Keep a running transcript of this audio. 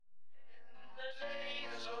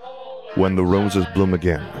When the Roses Bloom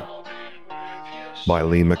Again by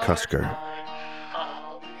Lee McCusker.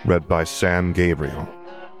 Read by Sam Gabriel.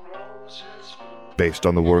 Based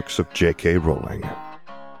on the works of J.K. Rowling.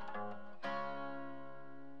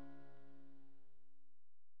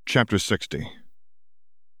 Chapter 60.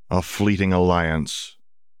 A Fleeting Alliance.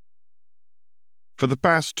 For the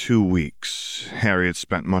past 2 weeks, Harry had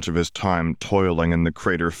spent much of his time toiling in the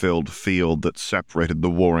crater-filled field that separated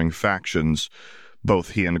the warring factions.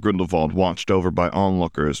 Both he and Grindelwald watched over by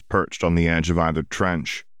onlookers perched on the edge of either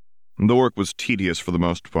trench. The work was tedious for the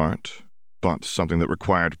most part, but something that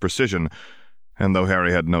required precision, and though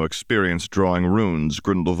Harry had no experience drawing runes,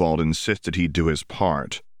 Grindelwald insisted he do his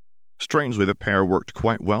part. Strangely, the pair worked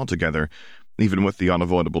quite well together, even with the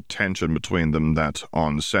unavoidable tension between them that,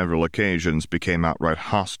 on several occasions, became outright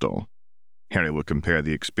hostile. Harry would compare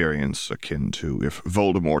the experience akin to if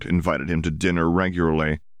Voldemort invited him to dinner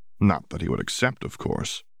regularly. Not that he would accept, of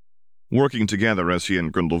course. Working together as he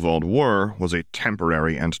and Grindelwald were was a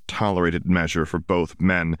temporary and tolerated measure for both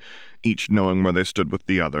men, each knowing where they stood with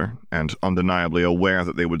the other, and undeniably aware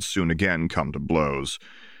that they would soon again come to blows.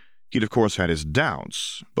 He'd of course had his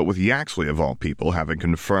doubts, but with Yaxley of all people having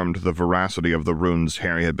confirmed the veracity of the runes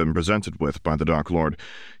Harry had been presented with by the Dark Lord,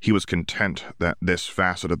 he was content that this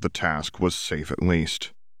facet of the task was safe at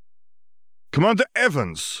least. "Commander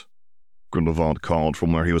Evans!" Grindelwald called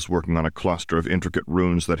from where he was working on a cluster of intricate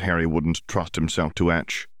runes that Harry wouldn't trust himself to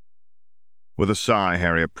etch. With a sigh,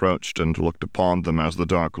 Harry approached and looked upon them as the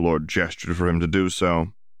Dark Lord gestured for him to do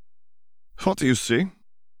so. "What do you see?"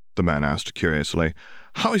 the man asked curiously.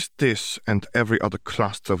 "How is this and every other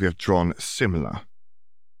cluster we have drawn similar?"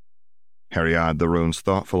 Harry eyed the runes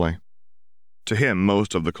thoughtfully. To him,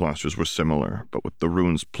 most of the clusters were similar, but with the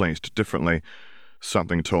runes placed differently.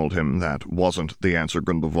 Something told him that wasn't the answer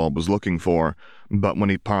Grindelwald was looking for, but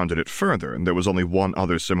when he pondered it further, there was only one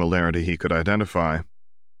other similarity he could identify.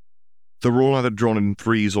 The rule either drawn in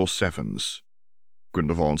 3s or 7s.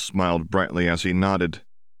 Grindelwald smiled brightly as he nodded.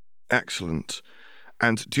 "Excellent.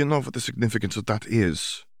 And do you know what the significance of that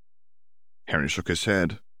is?" Harry shook his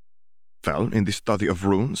head. "Well, in the study of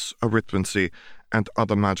runes, arithmancy, and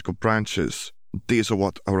other magical branches, these are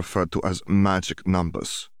what are referred to as magic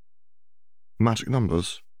numbers." "Magic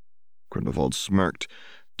numbers?" Grindelwald smirked,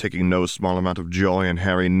 taking no small amount of joy in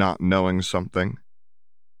Harry not knowing something.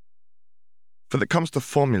 "When it comes to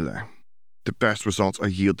formulae, the best results are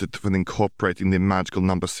yielded when incorporating the magical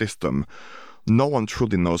number system. No one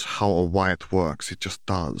truly knows how or why it works, it just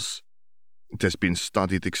does. It has been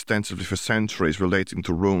studied extensively for centuries relating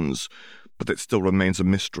to runes, but it still remains a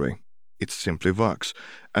mystery. It simply works,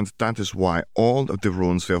 and that is why all of the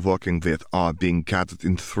runes we are working with are being gathered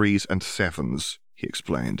in 3s and 7s, he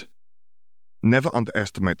explained. Never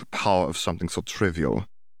underestimate the power of something so trivial.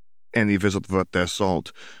 Any wizard worth their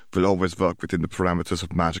salt will always work within the parameters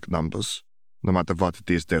of magic numbers, no matter what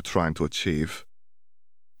it is they're trying to achieve."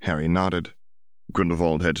 Harry nodded.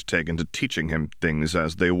 Grindelwald had taken to teaching him things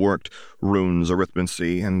as they worked, runes,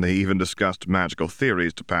 arithmancy, and they even discussed magical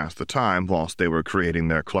theories to pass the time whilst they were creating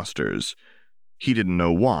their clusters. He didn't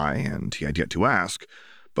know why, and he had yet to ask,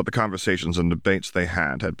 but the conversations and debates they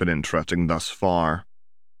had been interesting thus far.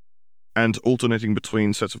 "And alternating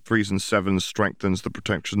between sets of 3s and 7s strengthens the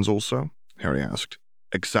protections also?" Harry asked.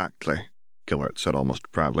 "Exactly," Gilbert said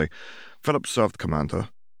almost proudly. "Well observed, Commander.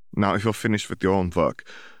 Now, if you're finished with your own work,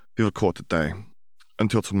 we will call it a day.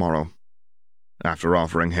 Until tomorrow." After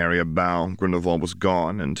offering Harry a bow, Grindelwald was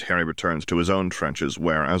gone, and Harry returned to his own trenches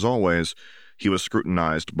where, as always, he was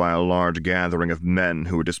scrutinized by a large gathering of men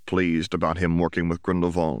who were displeased about him working with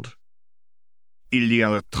Grindelwald. "Il y a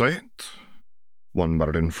le traître," one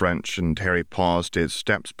muttered in French, and Harry paused his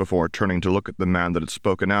steps before turning to look at the man that had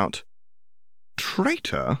spoken out.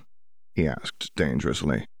 "Traitor?" he asked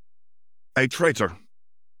dangerously. "A traitor,"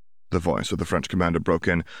 the voice of the French commander broke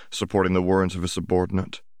in, supporting the words of his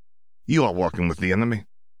subordinate. "You are working with the enemy.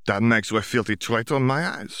 That makes you a filthy traitor in my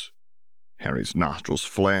eyes." Harry's nostrils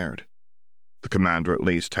flared. The commander at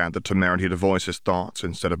least had the temerity to voice his thoughts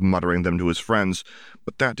instead of muttering them to his friends,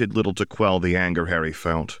 but that did little to quell the anger Harry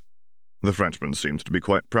felt. The Frenchman seemed to be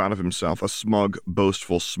quite proud of himself, a smug,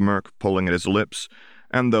 boastful smirk pulling at his lips,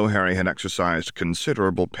 and though Harry had exercised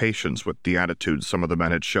considerable patience with the attitude some of the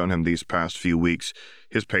men had shown him these past few weeks,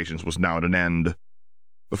 his patience was now at an end.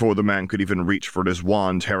 Before the man could even reach for his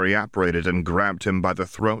wand, Harry apparated and grabbed him by the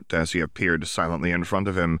throat as he appeared silently in front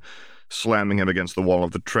of him. Slamming him against the wall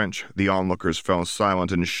of the trench, the onlookers fell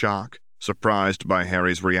silent in shock, surprised by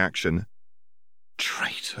Harry's reaction.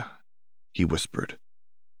 "Traitor," he whispered,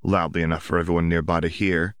 loudly enough for everyone nearby to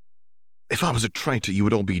hear. "If I was a traitor, you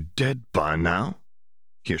would all be dead by now,"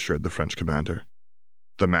 he assured the French commander.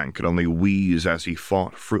 The man could only wheeze as he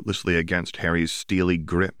fought fruitlessly against Harry's steely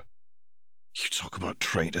grip. You talk about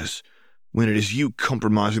traitors, when it is you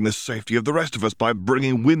compromising the safety of the rest of us by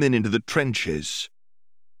bringing women into the trenches.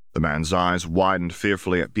 The man's eyes widened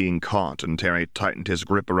fearfully at being caught, and Harry tightened his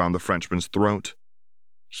grip around the Frenchman's throat.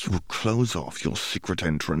 You will close off your secret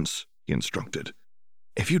entrance, he instructed.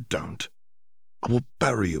 If you don't, I will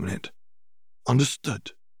bury you in it.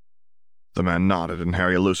 Understood? The man nodded, and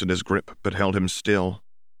Harry loosened his grip, but held him still.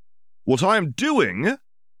 What I am doing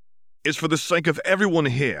is for the sake of everyone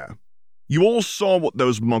here. You all saw what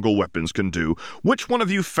those Muggle weapons can do. Which one of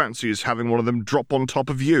you fancies having one of them drop on top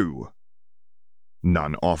of you?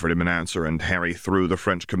 None offered him an answer, and Harry threw the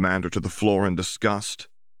French commander to the floor in disgust.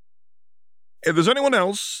 If there's anyone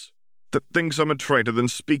else that thinks I'm a traitor, then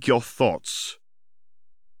speak your thoughts.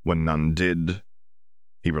 When none did,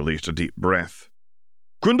 he released a deep breath.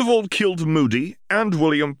 Grindelwald killed Moody and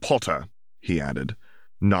William Potter, he added,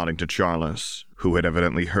 nodding to Charles, who had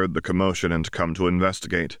evidently heard the commotion and come to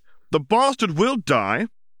investigate. The bastard will die,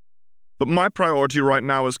 but my priority right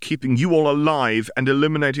now is keeping you all alive, and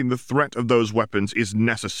eliminating the threat of those weapons is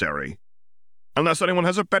necessary. Unless anyone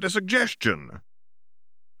has a better suggestion.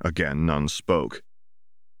 Again, none spoke.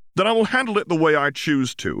 Then I will handle it the way I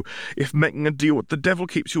choose to. If making a deal with the devil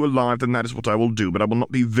keeps you alive, then that is what I will do, but I will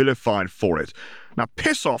not be vilified for it. Now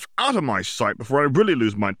piss off out of my sight before I really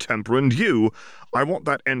lose my temper, and you, I want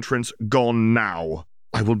that entrance gone now.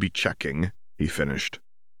 I will be checking, he finished.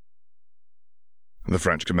 The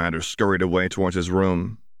French commander scurried away towards his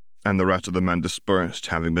room, and the rest of the men dispersed,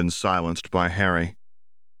 having been silenced by Harry.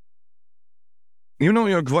 You know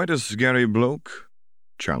you're quite a scary bloke,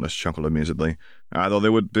 Charles chuckled amusedly. I thought they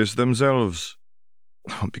would piss themselves.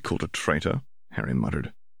 Don't be called a traitor, Harry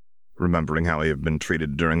muttered, remembering how he had been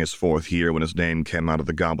treated during his 4th year when his name came out of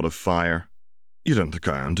the Goblet of Fire. You don't think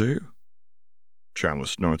I am, do you?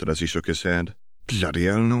 Charles snorted as he shook his head. Bloody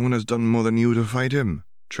hell, no one has done more than you to fight him,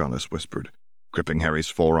 Charles whispered, gripping Harry's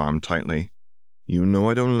forearm tightly. You know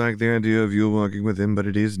I don't like the idea of you working with him, but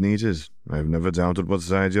it is needed. I've never doubted what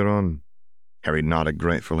side you're on. Harry nodded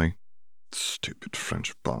gratefully. Stupid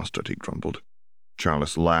French bastard, he grumbled.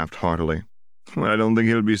 Charles laughed heartily. Well, I don't think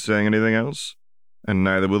he'll be saying anything else, and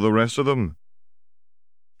neither will the rest of them.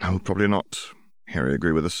 No, probably not, Harry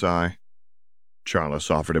agreed with a sigh. Charles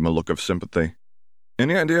offered him a look of sympathy.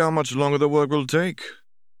 Any idea how much longer the work will take?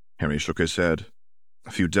 Harry shook his head.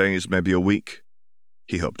 A few days, maybe a week.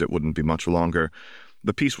 He hoped it wouldn't be much longer.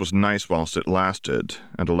 The peace was nice whilst it lasted,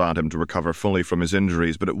 and allowed him to recover fully from his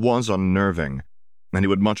injuries, but it was unnerving, and he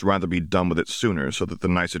would much rather be done with it sooner so that the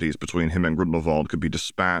niceties between him and Grindelwald could be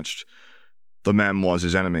dispatched. The man was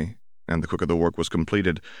his enemy, and the quicker the work was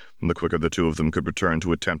completed, the quicker the two of them could return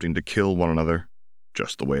to attempting to kill one another,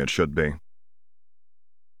 just the way it should be.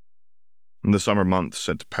 The summer months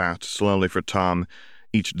had passed slowly for Tom,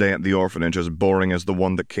 each day at the orphanage as boring as the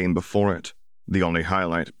one that came before it, the only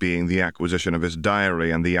highlight being the acquisition of his diary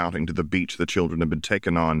and the outing to the beach the children had been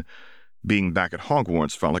taken on. Being back at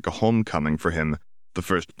Hogwarts felt like a homecoming for him, the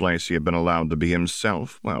first place he had been allowed to be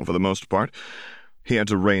himself, well, for the most part. He had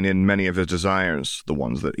to rein in many of his desires, the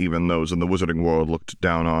ones that even those in the wizarding world looked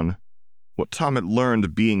down on. What Tom had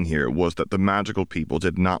learned being here was that the magical people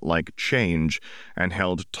did not like change and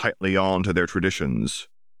held tightly on to their traditions.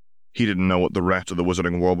 He didn't know what the rest of the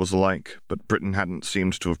wizarding world was like, but Britain hadn't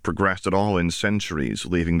seemed to have progressed at all in centuries,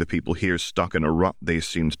 leaving the people here stuck in a rut they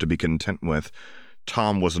seemed to be content with.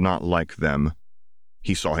 Tom was not like them.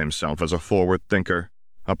 He saw himself as a forward thinker,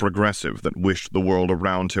 a progressive that wished the world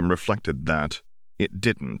around him reflected that. It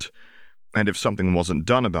didn't, and if something wasn't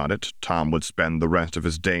done about it, Tom would spend the rest of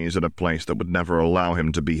his days in a place that would never allow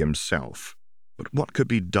him to be himself. But what could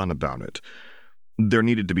be done about it? There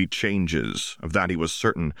needed to be changes, of that he was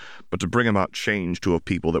certain, but to bring about change to a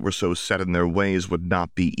people that were so set in their ways would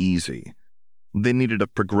not be easy. They needed a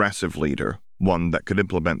progressive leader, one that could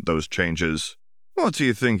implement those changes. What do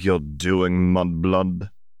you think you're doing,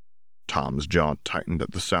 mudblood? Tom's jaw tightened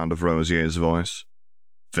at the sound of Rosier's voice.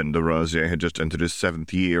 Vinda Rosier had just entered his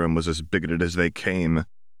 7th year and was as bigoted as they came.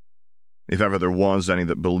 If ever there was any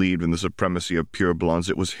that believed in the supremacy of purebloods,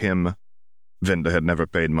 it was him. Vinda had never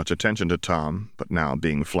paid much attention to Tom, but now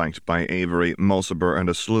being flanked by Avery, Mulciber, and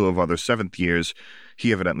a slew of other 7th years,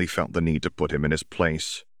 he evidently felt the need to put him in his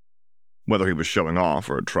place. Whether he was showing off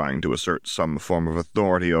or trying to assert some form of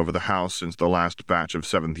authority over the house since the last batch of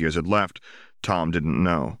 7th years had left, Tom didn't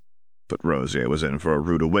know. But Rosier was in for a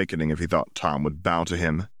rude awakening if he thought Tom would bow to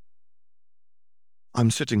him.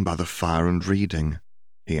 I'm sitting by the fire and reading,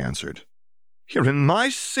 he answered. You're in my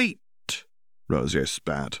seat, Rosier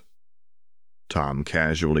spat. Tom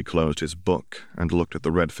casually closed his book and looked at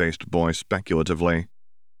the red-faced boy speculatively.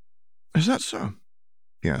 Is that so?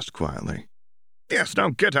 He asked quietly. Yes, now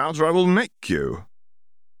get out or I will make you.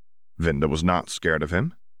 Vinda was not scared of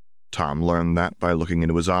him. Tom learned that by looking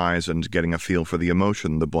into his eyes and getting a feel for the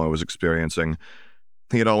emotion the boy was experiencing.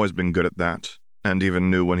 He had always been good at that, and even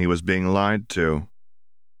knew when he was being lied to.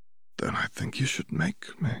 Then I think you should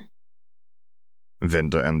make me.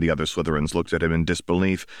 Vinda and the other Slytherins looked at him in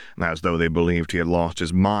disbelief, as though they believed he had lost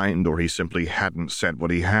his mind or he simply hadn't said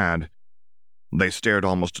what he had. They stared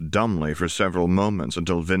almost dumbly for several moments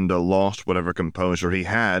until Vinda lost whatever composure he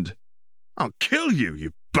had. I'll kill you,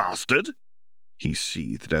 you bastard! He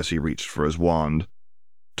seethed as he reached for his wand.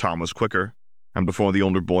 Tom was quicker, and before the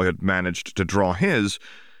older boy had managed to draw his,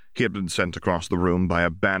 he had been sent across the room by a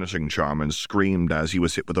banishing charm and screamed as he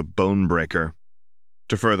was hit with a bone breaker.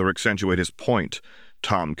 To further accentuate his point,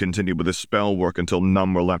 Tom continued with his spell work until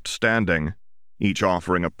none were left standing, each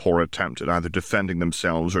offering a poor attempt at either defending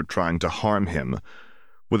themselves or trying to harm him.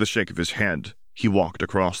 With a shake of his head, he walked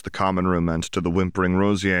across the common room and to the whimpering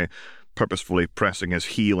Rosier, purposefully pressing his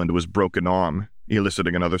heel into his broken arm,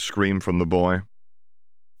 eliciting another scream from the boy.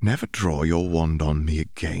 Never draw your wand on me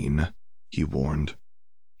again, he warned.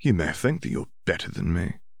 You may think that you're better than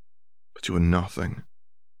me, but you are nothing,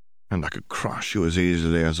 and I could crush you as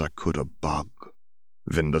easily as I could a bug.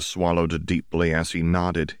 Vinda swallowed deeply as he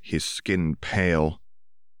nodded, his skin pale.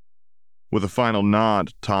 With a final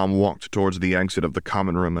nod, Tom walked towards the exit of the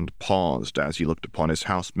common room and paused as he looked upon his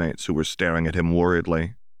housemates who were staring at him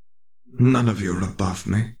worriedly. None of you are above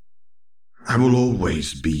me. I will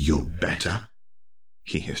always be your better,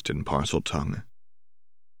 he hissed in Parseltongue.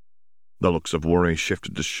 The looks of worry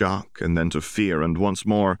shifted to shock and then to fear, and once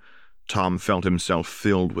more, Tom felt himself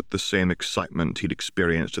filled with the same excitement he'd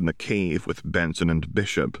experienced in the cave with Benson and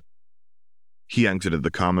Bishop. He exited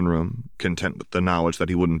the common room, content with the knowledge that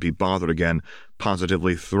he wouldn't be bothered again,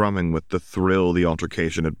 positively thrumming with the thrill the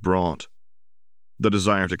altercation had brought. The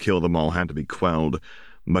desire to kill them all had to be quelled,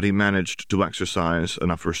 but he managed to exercise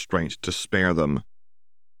enough restraint to spare them.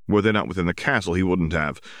 Were they not within the castle, he wouldn't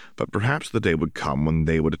have, but perhaps the day would come when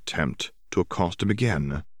they would attempt to accost him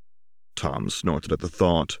again. Tom snorted at the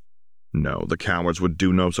thought. No, the cowards would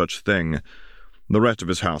do no such thing. The rest of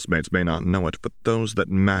his housemates may not know it, but those that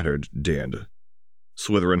mattered did.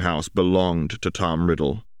 Slytherin House belonged to Tom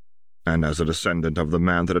Riddle, and as a descendant of the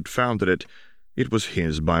man that had founded it, it was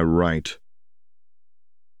his by right.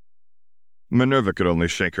 Minerva could only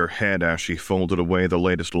shake her head as she folded away the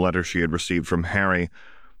latest letter she had received from Harry.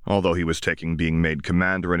 Although he was taking being made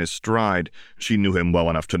commander in his stride, she knew him well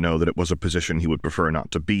enough to know that it was a position he would prefer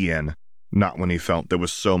not to be in, not when he felt there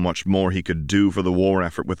was so much more he could do for the war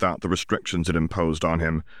effort without the restrictions it imposed on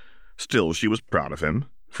him. Still, she was proud of him,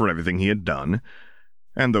 for everything he had done,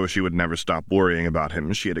 and though she would never stop worrying about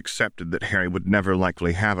him, she had accepted that Harry would never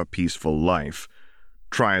likely have a peaceful life.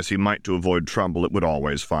 Try as he might to avoid trouble, it would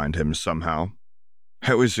always find him somehow.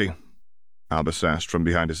 How is he? Albus asked from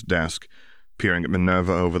behind his desk, peering at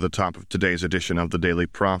Minerva over the top of today's edition of the Daily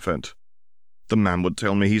Prophet. The man would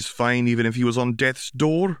tell me he's fine even if he was on death's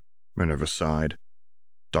door, Minerva sighed.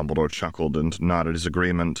 Dumbledore chuckled and nodded his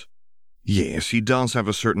agreement. Yes, he does have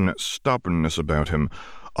a certain stubbornness about him,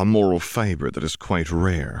 a moral fibre that is quite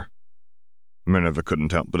rare. Minerva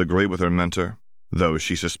couldn't help but agree with her mentor, though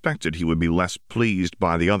she suspected he would be less pleased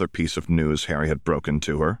by the other piece of news Harry had broken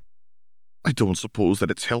to her. I don't suppose that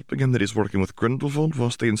it's helping him that he's working with Grindelwald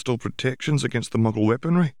whilst they install protections against the Muggle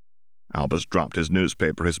weaponry? Albus dropped his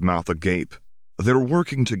newspaper, his mouth agape. They're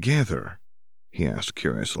working together, he asked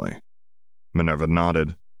curiously. Minerva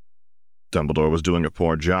nodded. Dumbledore was doing a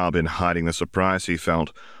poor job in hiding the surprise he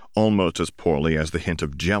felt, almost as poorly as the hint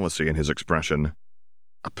of jealousy in his expression.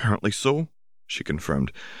 Apparently so, she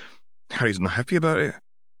confirmed. Harry's not happy about it,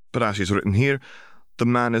 but as he's written here, the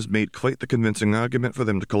man has made quite the convincing argument for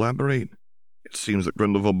them to collaborate. It seems that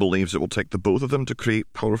Grindelwald believes it will take the both of them to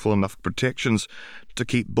create powerful enough protections to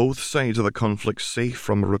keep both sides of the conflict safe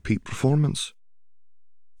from a repeat performance.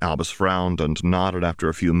 Albus frowned and nodded after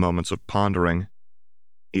a few moments of pondering.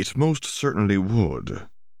 It most certainly would,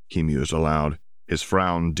 he mused aloud, his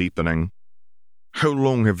frown deepening. How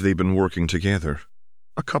long have they been working together?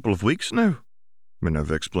 A couple of weeks now,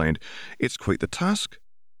 Minerva explained. It's quite the task,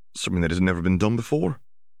 something that has never been done before.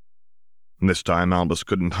 This time Albus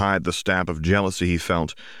couldn't hide the stab of jealousy he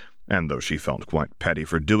felt, and though she felt quite petty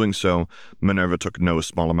for doing so, Minerva took no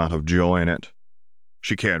small amount of joy in it.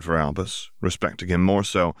 She cared for Albus, respecting him more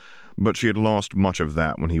so, but she had lost much of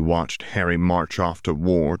that when he watched Harry march off to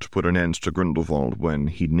war to put an end to Grindelwald when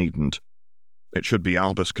he needn't. It should be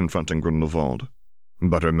Albus confronting Grindelwald,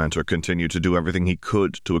 but her mentor continued to do everything he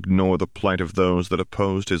could to ignore the plight of those that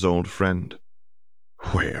opposed his old friend.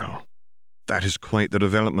 Well, that is quite the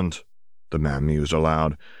development, the man mused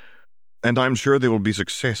aloud, and I'm sure they will be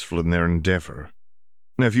successful in their endeavor.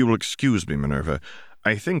 Now, if you will excuse me, Minerva,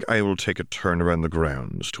 I think I will take a turn around the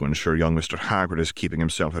grounds to ensure young Mr. Hagrid is keeping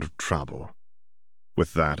himself out of trouble.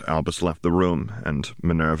 With that, Albus left the room, and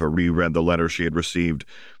Minerva reread the letter she had received,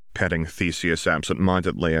 petting Theseus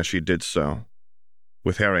absent-mindedly as she did so.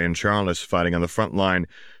 With Harry and Charles fighting on the front line,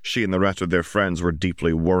 she and the rest of their friends were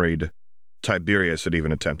deeply worried. Tiberius had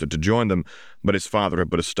even attempted to join them, but his father had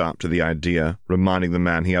put a stop to the idea, reminding the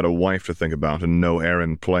man he had a wife to think about and no heir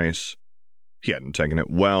in place. He hadn't taken it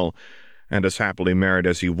well, and as happily married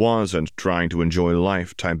as he was and trying to enjoy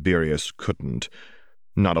life, Tiberius couldn't.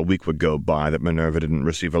 Not a week would go by that Minerva didn't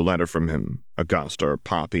receive a letter from him, Augusta or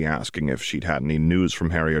Poppy asking if she'd had any news from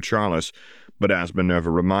Harry or Charles, but as Minerva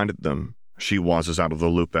reminded them, she was as out of the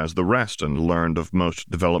loop as the rest and learned of most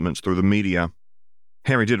developments through the media.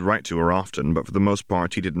 Harry did write to her often, but for the most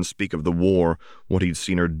part he didn't speak of the war, what he'd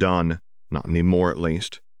seen or done, not anymore at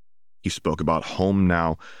least. He spoke about home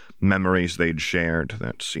now, memories they'd shared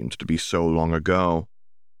that seemed to be so long ago.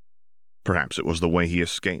 Perhaps it was the way he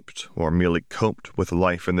escaped, or merely coped with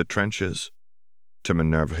life in the trenches. To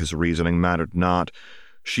Minerva his reasoning mattered not.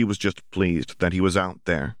 She was just pleased that he was out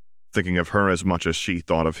there, thinking of her as much as she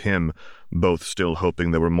thought of him, both still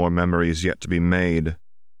hoping there were more memories yet to be made.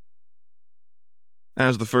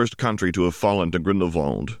 As the first country to have fallen to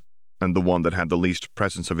Grindelwald, and the one that had the least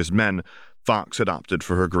presence of his men, Fawkes had opted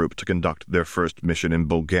for her group to conduct their first mission in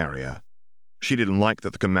Bulgaria. She didn't like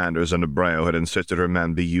that the commanders and Abreu had insisted her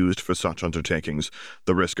men be used for such undertakings,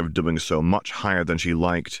 the risk of doing so much higher than she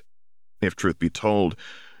liked. If truth be told,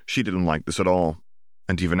 she didn't like this at all,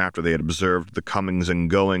 and even after they had observed the comings and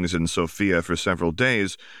goings in Sofia for several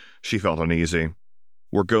days, she felt uneasy.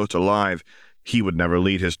 Were Ghost alive, he would never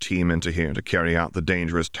lead his team into here to carry out the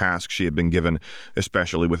dangerous task she had been given,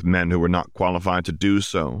 especially with men who were not qualified to do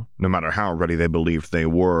so, no matter how ready they believed they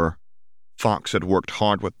were. Fawkes had worked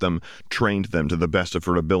hard with them, trained them to the best of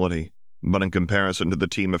her ability, but in comparison to the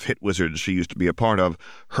team of hit wizards she used to be a part of,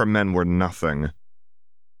 her men were nothing.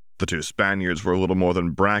 The two Spaniards were little more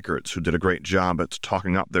than braggarts who did a great job at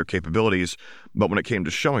talking up their capabilities, but when it came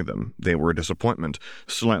to showing them, they were a disappointment,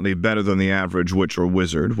 slightly better than the average witch or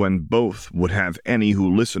wizard, when both would have any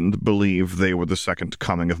who listened believe they were the second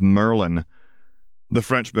coming of Merlin. The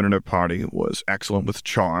Frenchman in her party was excellent with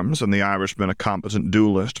charms, and the Irishman a competent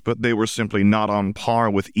duelist, but they were simply not on par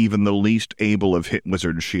with even the least able of hit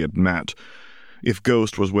wizards she had met. If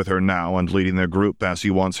Ghost was with her now and leading their group as he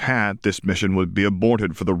once had, this mission would be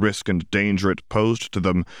aborted for the risk and danger it posed to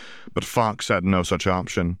them, but Fawkes had no such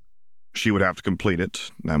option. She would have to complete it,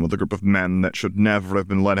 and with a group of men that should never have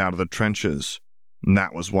been let out of the trenches.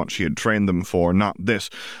 That was what she had trained them for, not this,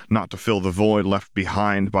 not to fill the void left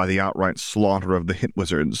behind by the outright slaughter of the hit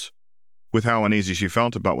wizards. With how uneasy she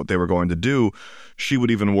felt about what they were going to do, she would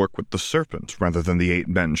even work with the serpent rather than the 8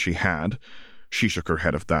 men she had. She shook her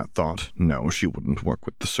head at that thought. No, she wouldn't work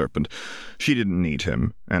with the serpent. She didn't need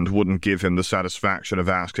him, and wouldn't give him the satisfaction of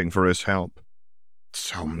asking for his help.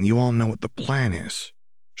 "So, you all know what the plan is,"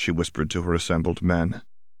 she whispered to her assembled men.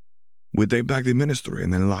 "We take back the ministry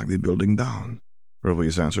and then lock the building down,"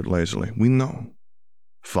 Ruiz answered lazily. "We know."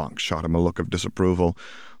 Fawkes shot him a look of disapproval.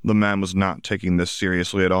 The man was not taking this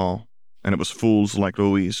seriously at all, and it was fools like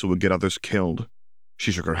Ruiz who would get others killed.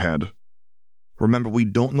 She shook her head. "Remember, we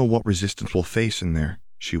don't know what resistance we'll face in there,"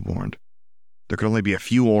 she warned. "There could only be a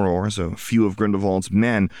few Aurors, a few of Grindelwald's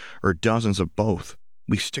men, or dozens of both.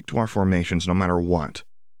 We stick to our formations no matter what."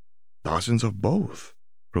 "Dozens of both?"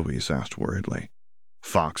 Ruiz asked worriedly.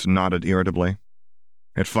 Fawkes nodded irritably.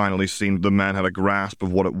 It finally seemed the man had a grasp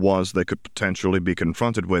of what it was they could potentially be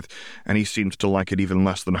confronted with, and he seemed to like it even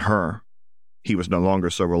less than her. He was no longer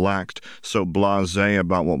so relaxed, so blasé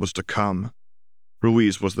about what was to come.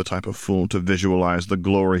 Ruiz was the type of fool to visualize the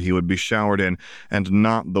glory he would be showered in, and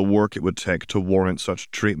not the work it would take to warrant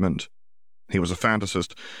such treatment. He was a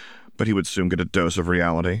fantasist, but he would soon get a dose of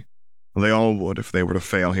reality. They all would if they were to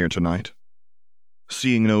fail here tonight.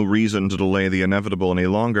 Seeing no reason to delay the inevitable any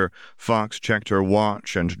longer, Fawkes checked her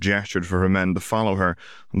watch and gestured for her men to follow her,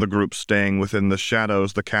 the group staying within the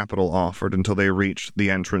shadows the capital offered until they reached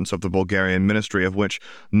the entrance of the Bulgarian ministry, of which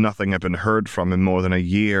nothing had been heard from in more than a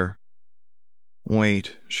year.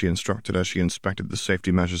 "Wait," she instructed as she inspected the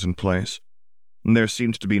safety measures in place. There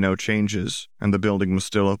seemed to be no changes, and the building was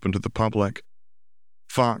still open to the public.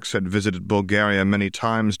 Fawkes had visited Bulgaria many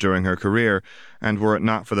times during her career, and were it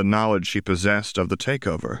not for the knowledge she possessed of the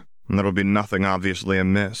takeover, there would be nothing obviously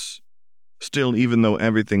amiss. Still, even though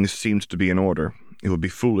everything seemed to be in order, it would be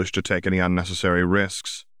foolish to take any unnecessary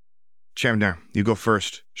risks. "Chemner, you go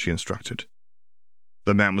first," she instructed. The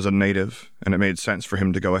The man was a native, and it made sense for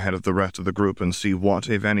him to go ahead of the rest of the group and see what,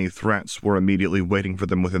 if any, threats were immediately waiting for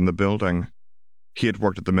them within the building. He had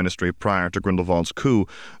worked at the ministry prior to Grindelwald's coup,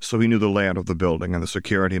 so he knew the layout of the building and the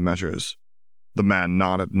security measures. The man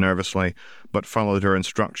nodded nervously, but followed her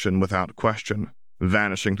instruction without question,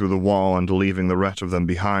 vanishing through the wall and leaving the rest of them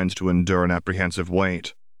behind to endure an apprehensive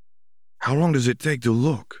wait. "How long does it take to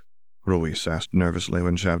look?" Ruiz asked nervously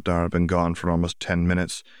when Shavdar had been gone for almost 10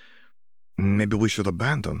 minutes. "Maybe we should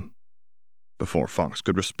abandon." Before Fawkes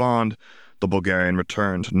could respond, the Bulgarian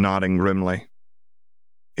returned, nodding grimly.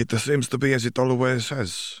 "It seems to be as it always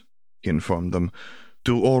has," he informed them.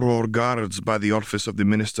 2 Auror guards by the office of the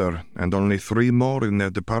minister, and only 3 more in their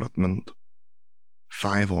department."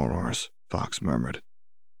 5 Aurors, Fawkes murmured.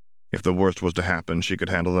 If the worst was to happen, she could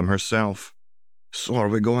handle them herself. "So are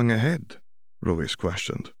we going ahead?" Ruiz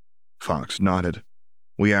questioned. Fawkes nodded.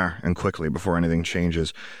 "We are, and quickly, before anything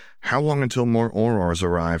changes. How long until more Aurors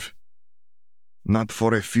arrive?" "Not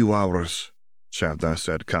for a few hours," Shavdar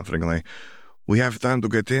said comfortingly. "We have time to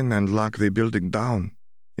get in and lock the building down,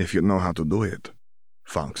 if you know how to do it."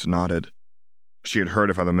 Fawkes nodded. She had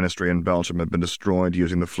heard of how the ministry in Belgium had been destroyed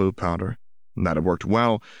using the flu powder. That had worked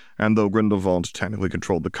well, and though Grindelwald technically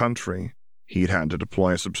controlled the country, he'd had to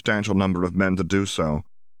deploy a substantial number of men to do so.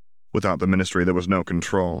 Without the ministry, there was no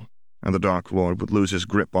control, and the Dark Lord would lose his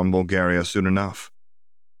grip on Bulgaria soon enough.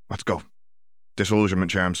 "Let's go.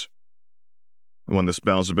 Disillusionment charms." When the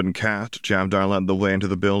spells had been cast, Shavdar led the way into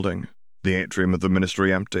the building, the atrium of the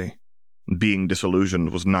ministry empty. Being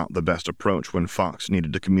disillusioned was not the best approach when Fawkes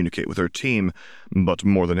needed to communicate with her team, but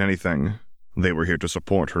more than anything, they were here to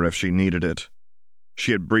support her if she needed it.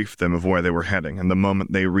 She had briefed them of where they were heading, and the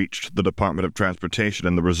moment they reached the Department of Transportation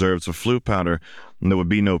and the reserves of flu powder, there would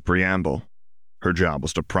be no preamble. Her job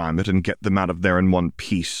was to prime it and get them out of there in one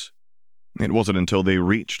piece. It wasn't until they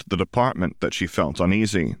reached the department that she felt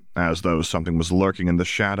uneasy, as though something was lurking in the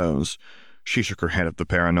shadows. She shook her head at the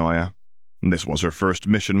paranoia. This was her first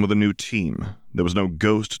mission with a new team. There was no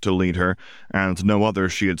ghost to lead her, and no other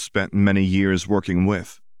she had spent many years working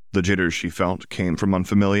with. The jitters she felt came from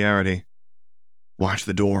unfamiliarity. "Watch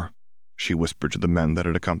the door," she whispered to the men that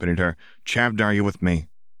had accompanied her. "Shavdar, you with me?"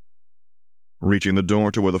 Reaching the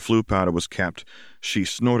door to where the flu powder was kept, she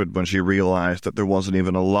snorted when she realized that there wasn't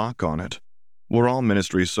even a lock on it. Were all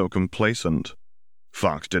ministries so complacent?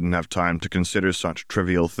 Fawkes didn't have time to consider such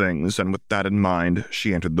trivial things, and with that in mind,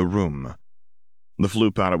 she entered the room. The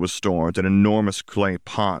flu powder was stored in enormous clay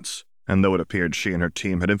pots, and though it appeared she and her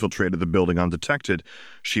team had infiltrated the building undetected,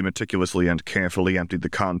 she meticulously and carefully emptied the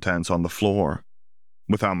contents on the floor.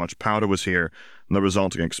 With how much powder was here, the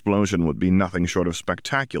resulting explosion would be nothing short of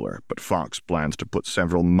spectacular, but Fawkes planned to put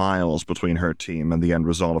several miles between her team and the end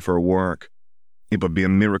result of her work. It would be a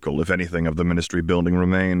miracle if anything of the ministry building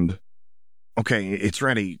remained. "Okay, it's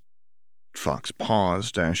ready." Fawkes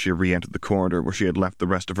paused as she re-entered the corridor where she had left the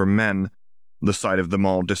rest of her men. The sight of them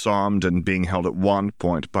all disarmed and being held at wand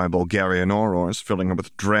point by Bulgarian Aurors filling her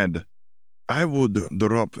with dread. "I would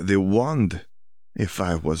drop the wand if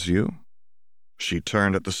I was you." She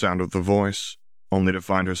turned at the sound of the voice, only to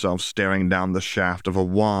find herself staring down the shaft of a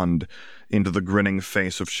wand into the grinning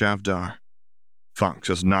face of Shavdar.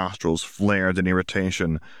 Fawkes's nostrils flared in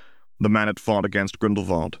irritation. The man had fought against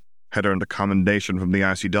Grindelwald, had earned a commendation from the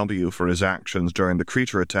ICW for his actions during the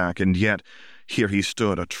creature attack, and yet here he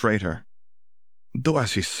stood, a traitor. "Do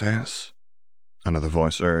as he says," another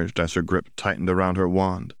voice urged as her grip tightened around her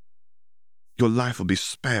wand. "Your life will be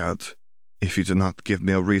spared if you do not give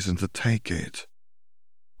me a reason to take it."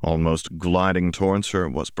 Almost gliding towards her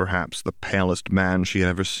was perhaps the palest man she had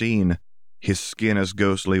ever seen, his skin as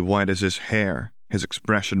ghostly white as his hair, his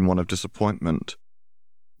expression one of disappointment.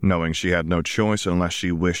 Knowing she had no choice unless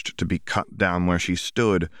she wished to be cut down where she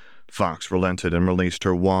stood, Fawkes relented and released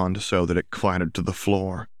her wand so that it clattered to the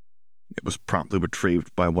floor. It was promptly retrieved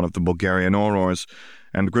by one of the Bulgarian Aurors,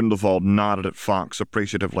 and Grindelwald nodded at Fawkes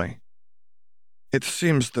appreciatively. "It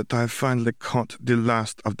seems that I've finally caught the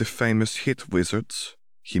last of the famous hit wizards,"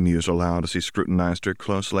 he mused aloud as he scrutinized her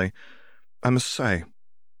closely. "I must say,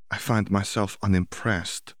 I find myself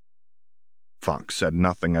unimpressed." Fawkes said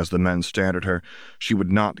nothing as the men stared at her. She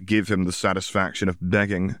would not give him the satisfaction of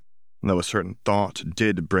begging, though a certain thought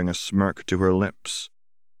did bring a smirk to her lips.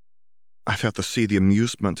 "I fail to see the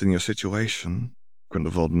amusement in your situation,"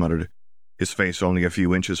 Grindelwald muttered, his face only a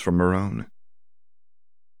few inches from her own.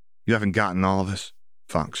 "You haven't gotten all this,"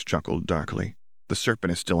 Fawkes chuckled darkly. "The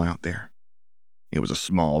serpent is still out there." It was a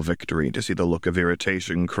small victory to see the look of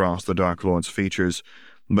irritation cross the Dark Lord's features,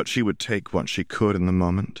 but she would take what she could in the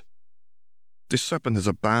moment. "The serpent has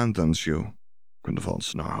abandoned you," Grindelwald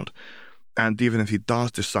snarled, "and even if he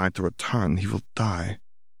does decide to return, he will die.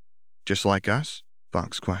 just like us?"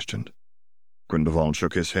 Fox questioned. Grindelwald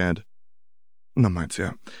shook his head. "No, my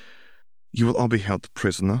dear. You will all be held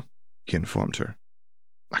prisoner," he informed her.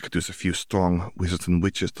 "I could use a few strong wizards and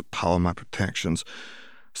witches to power my protections.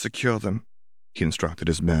 Secure them," he instructed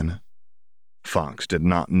his men. Fox did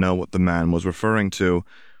not know what the man was referring to,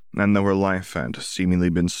 and though her life had seemingly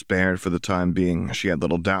been spared for the time being, she had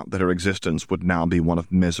little doubt that her existence would now be one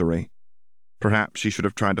of misery. Perhaps she should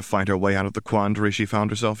have tried to fight her way out of the quandary she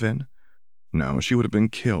found herself in? No, she would have been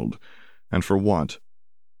killed. And for what?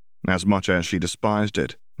 As much as she despised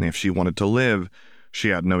it, if she wanted to live, she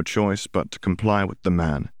had no choice but to comply with the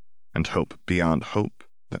man, and hope beyond hope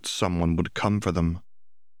that someone would come for them.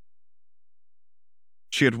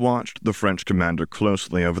 She had watched the French commander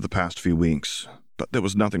closely over the past few weeks, but there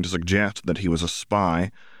was nothing to suggest that he was a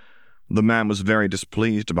spy. The man was very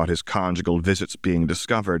displeased about his conjugal visits being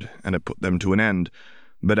discovered, and had put them to an end,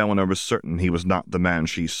 but Eleanor was certain he was not the man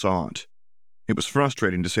she sought. It was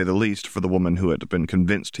frustrating, to say the least, for the woman who had been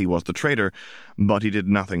convinced he was the traitor, but he did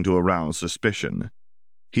nothing to arouse suspicion.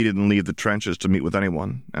 He didn't leave the trenches to meet with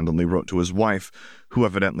anyone, and only wrote to his wife, who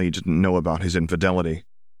evidently didn't know about his infidelity.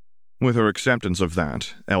 With her acceptance of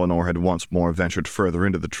that, Eleanor had once more ventured further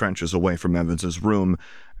into the trenches away from Evans's room,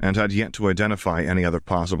 and had yet to identify any other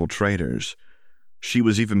possible traitors. She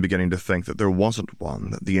was even beginning to think that there wasn't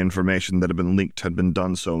one, that the information that had been leaked had been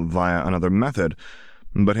done so via another method,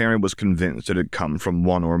 but Harry was convinced it had come from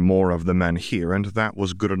one or more of the men here, and that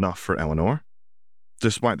was good enough for Eleanor.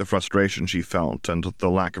 Despite the frustration she felt and the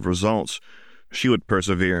lack of results, she would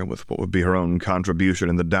persevere with what would be her own contribution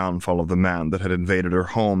in the downfall of the man that had invaded her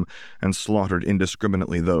home and slaughtered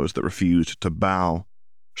indiscriminately those that refused to bow.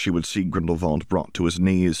 She would see Grindelwald brought to his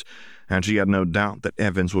knees, and she had no doubt that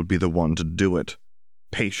Evans would be the one to do it.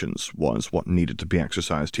 Patience was what needed to be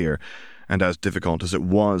exercised here, and as difficult as it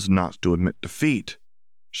was not to admit defeat,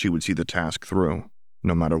 she would see the task through,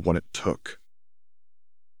 no matter what it took.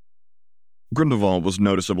 Grindelwald was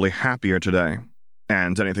noticeably happier today,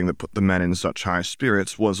 and anything that put the men in such high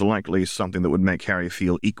spirits was likely something that would make Harry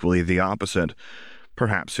feel equally the opposite.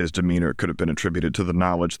 Perhaps his demeanor could have been attributed to the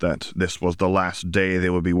knowledge that this was the last day they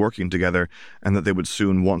would be working together, and that they would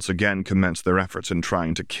soon once again commence their efforts in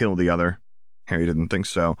trying to kill the other. Harry didn't think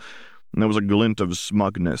so. There was a glint of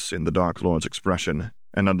smugness in the Dark Lord's expression,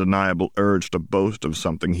 an undeniable urge to boast of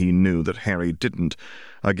something he knew that Harry didn't,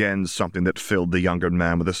 again something that filled the younger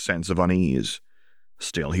man with a sense of unease.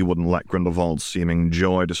 Still, he wouldn't let Grindelwald's seeming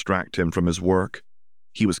joy distract him from his work.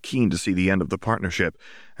 He was keen to see the end of the partnership,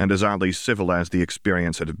 and as oddly civil as the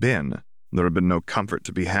experience had been, there had been no comfort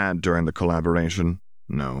to be had during the collaboration.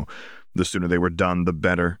 No, the sooner they were done, the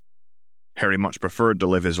better. Harry much preferred to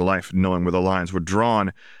live his life knowing where the lines were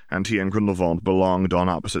drawn, and he and Grindelwald belonged on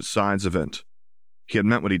opposite sides of it. He had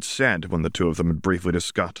meant what he'd said when the two of them had briefly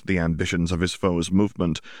discussed the ambitions of his foe's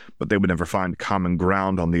movement, but they would never find common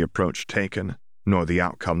ground on the approach taken, nor the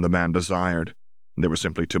outcome the man desired. There were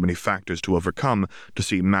simply too many factors to overcome to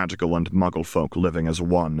see magical and muggle folk living as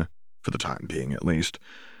one, for the time being at least.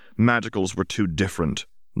 Magicals were too different,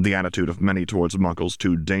 the attitude of many towards muggles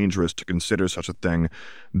too dangerous to consider such a thing.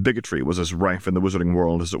 Bigotry was as rife in the wizarding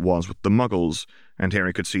world as it was with the muggles, and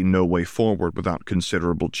Harry could see no way forward without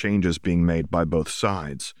considerable changes being made by both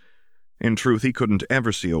sides. In truth, he couldn't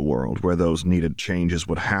ever see a world where those needed changes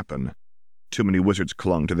would happen. Too many wizards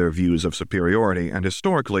clung to their views of superiority, and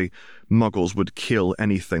historically, muggles would kill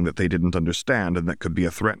anything that they didn't understand and that could be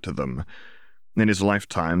a threat to them. In his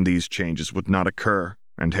lifetime, these changes would not occur,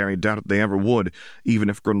 and Harry doubted they ever would, even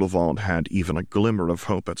if Grindelwald had even a glimmer of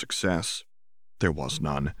hope at success. There was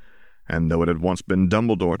none, and though it had once been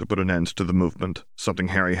Dumbledore to put an end to the movement, something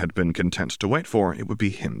Harry had been content to wait for, it would be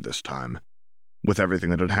him this time. With everything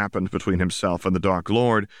that had happened between himself and the Dark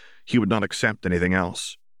Lord, he would not accept anything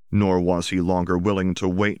else, nor was he longer willing to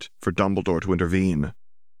wait for Dumbledore to intervene.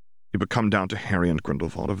 It would come down to Harry and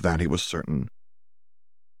Grindelwald, of that he was certain.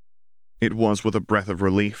 It was with a breath of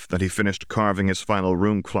relief that he finished carving his final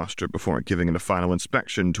room cluster before giving it a final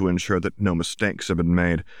inspection to ensure that no mistakes had been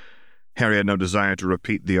made. Harry had no desire to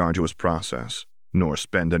repeat the arduous process, nor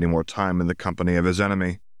spend any more time in the company of his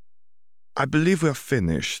enemy. "I believe we're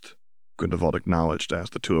finished," Grindelwald acknowledged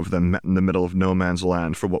as the two of them met in the middle of no man's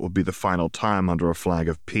land for what would be the final time under a flag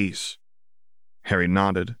of peace. Harry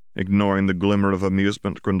nodded, ignoring the glimmer of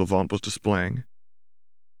amusement Grindelwald was displaying.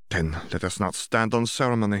 "Then let us not stand on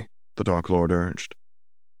ceremony," the Dark Lord urged.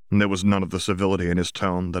 There was none of the civility in his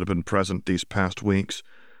tone that had been present these past weeks.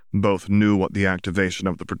 Both knew what the activation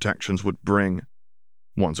of the protections would bring.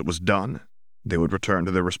 Once it was done, they would return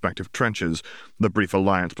to their respective trenches, the brief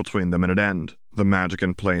alliance between them at an end, the magic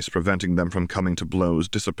in place preventing them from coming to blows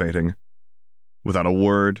dissipating. Without a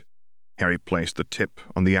word, Harry placed the tip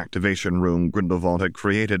on the activation room Grindelwald had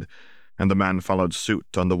created, and the man followed suit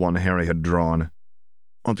on the one Harry had drawn.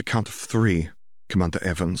 "On the count of 3, Commander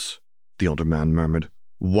Evans," the older man murmured.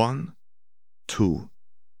 1, 2,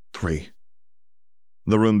 3.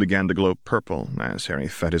 The room began to glow purple as Harry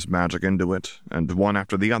fed his magic into it, and one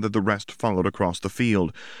after the other the rest followed across the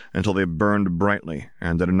field until they burned brightly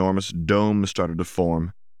and an enormous dome started to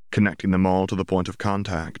form, connecting them all to the point of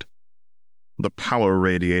contact. The power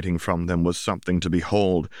radiating from them was something to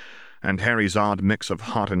behold, and Harry's odd mix of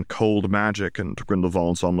hot and cold magic and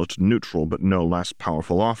Grindelwald's almost neutral but no less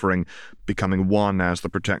powerful offering becoming one as the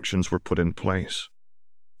protections were put in place.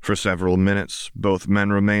 For several minutes, both men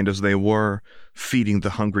remained as they were, feeding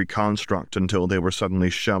the hungry construct until they were suddenly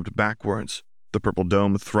shoved backwards, the purple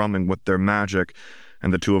dome thrumming with their magic,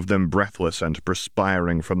 and the two of them breathless and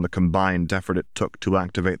perspiring from the combined effort it took to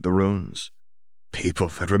activate the runes. "People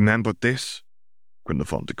that remembered this,"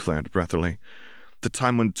 Grindelwald declared breathily. "The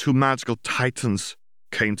time when 2 magical titans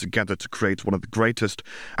came together to create one of the greatest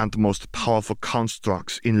and most powerful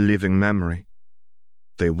constructs in living memory."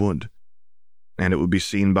 They would. And it would be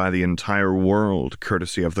seen by the entire world,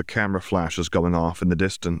 courtesy of the camera flashes going off in the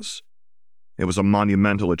distance. It was a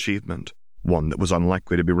monumental achievement, one that was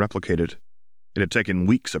unlikely to be replicated. It had taken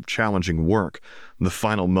weeks of challenging work, the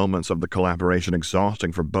final moments of the collaboration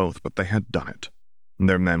exhausting for both, but they had done it.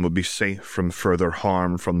 Their men would be safe from further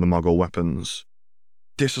harm from the Muggle weapons.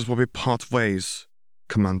 "This is where we part ways,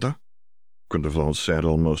 Commander," Grindelwald said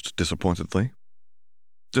almost disappointedly.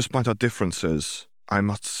 "Despite our differences, I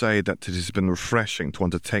must say that it has been refreshing to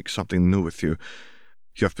undertake something new with you.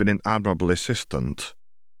 You have been an admirable assistant."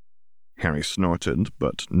 Harry snorted,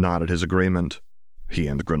 but nodded his agreement. He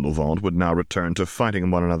and Grindelwald would now return to fighting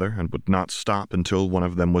one another and would not stop until one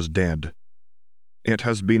of them was dead. "It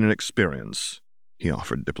has been an experience," he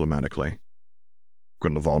offered diplomatically.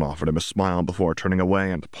 Grindelwald offered him a smile before turning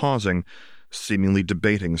away and pausing, seemingly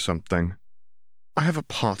debating something. "I have a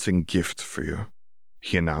parting gift for you,"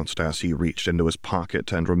 he announced as he reached into his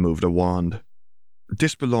pocket and removed a wand.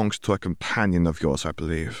 "This belongs to a companion of yours, I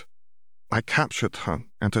believe. I captured her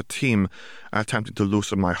and her team attempting to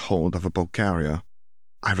loosen my hold over Bulgaria.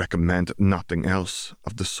 I recommend nothing else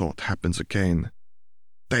of the sort happens again.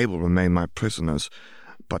 They will remain my prisoners,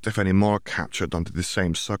 but if any more are captured under the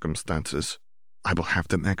same circumstances, I will have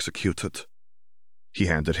them executed." He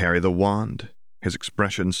handed Harry the wand, his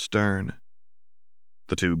expression stern.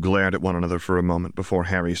 The two glared at one another for a moment before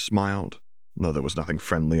Harry smiled, though there was nothing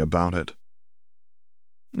friendly about it.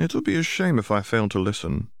 "It would be a shame if I failed to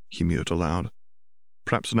listen," he mewed aloud.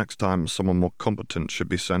 "Perhaps next time someone more competent should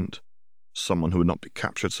be sent. Someone who would not be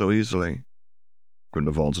captured so easily."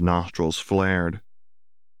 Grindelwald's nostrils flared.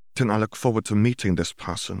 "Then I look forward to meeting this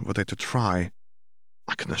person were they to try.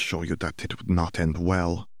 I can assure you that it would not end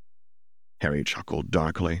well." Harry chuckled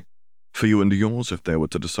darkly. "For you and yours if they were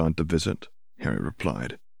to decide to visit," Harry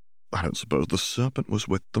replied. "I don't suppose the serpent was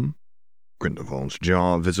with them?" Grindelwald's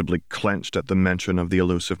jaw visibly clenched at the mention of the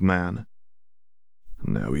elusive man.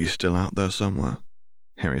 "No, he's still out there somewhere,"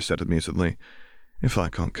 Harry said amusedly. "If I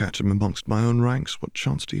can't catch him amongst my own ranks, what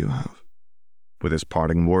chance do you have?" With his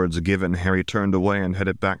parting words given, Harry turned away and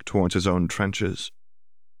headed back towards his own trenches.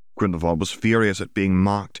 Grindelwald was furious at being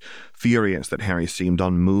mocked, furious that Harry seemed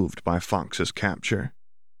unmoved by Fawkes's capture.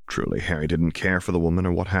 Truly, Harry didn't care for the woman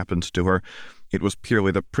or what happened to her. It was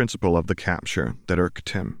purely the principle of the capture that irked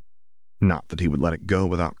him. Not that he would let it go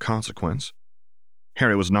without consequence.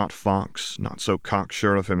 Harry was not Fawkes, not so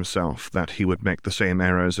cocksure of himself that he would make the same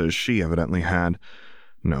errors as she evidently had.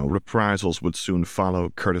 No, reprisals would soon follow,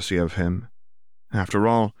 courtesy of him. After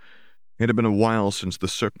all, it had been a while since the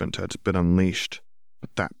serpent had been unleashed,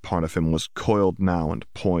 but that part of him was coiled now and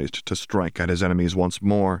poised to strike at his enemies once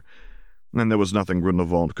more, and there was nothing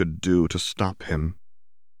Grindelwald could do to stop him.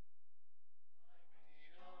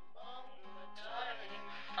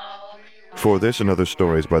 For this and other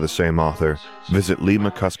stories by the same author, visit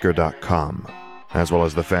leemccusker.com, as well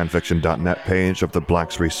as the fanfiction.net page of The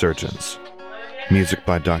Black's Resurgence. Music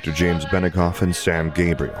by Dr. James Benekoff and Sam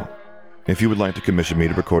Gabriel. If you would like to commission me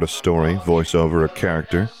to record a story, voiceover, or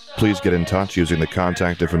character, please get in touch using the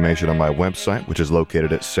contact information on my website, which is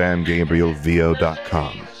located at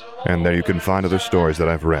samgabrielvo.com. And there you can find other stories that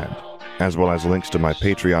I've read, as well as links to my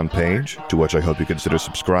Patreon page, to which I hope you consider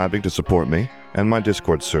subscribing to support me, and my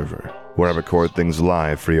Discord server, where I record things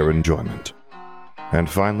live for your enjoyment. And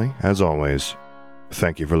finally, as always,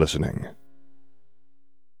 thank you for listening.